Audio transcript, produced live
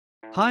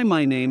Hi,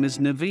 my name is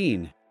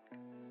Naveen.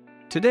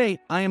 Today,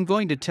 I am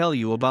going to tell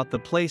you about the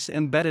Place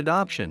Embedded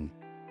option.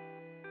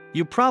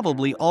 You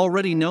probably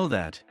already know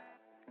that.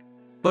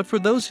 But for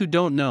those who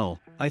don't know,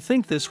 I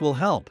think this will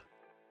help.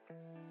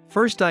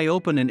 First, I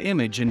open an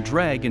image and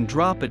drag and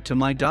drop it to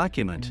my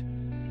document.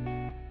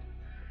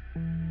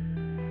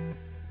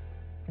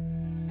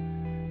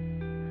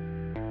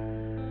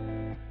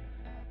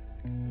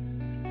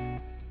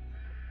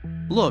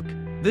 Look,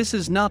 this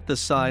is not the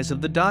size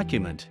of the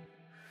document.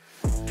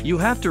 You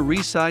have to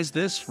resize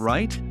this,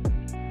 right?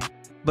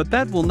 But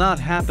that will not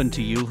happen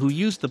to you who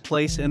use the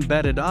Place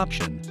Embedded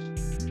option.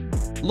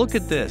 Look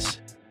at this.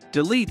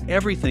 Delete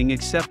everything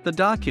except the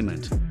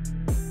document.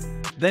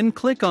 Then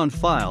click on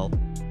File.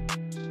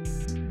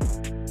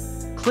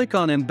 Click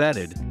on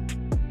Embedded.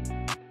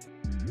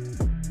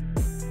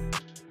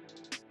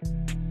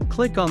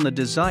 Click on the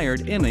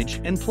desired image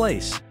and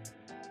place.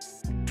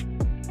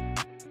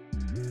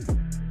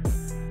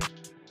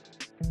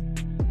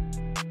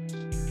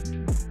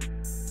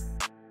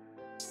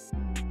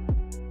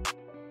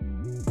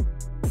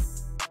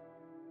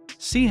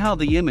 See how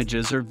the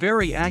images are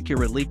very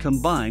accurately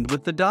combined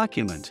with the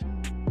document.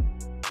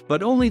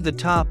 But only the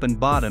top and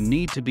bottom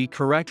need to be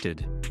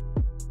corrected.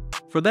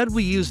 For that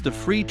we use the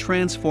free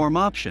transform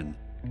option.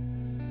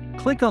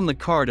 Click on the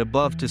card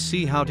above to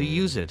see how to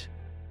use it.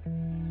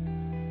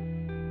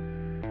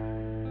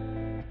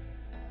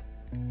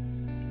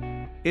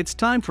 It's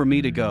time for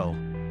me to go.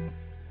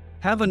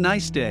 Have a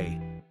nice day.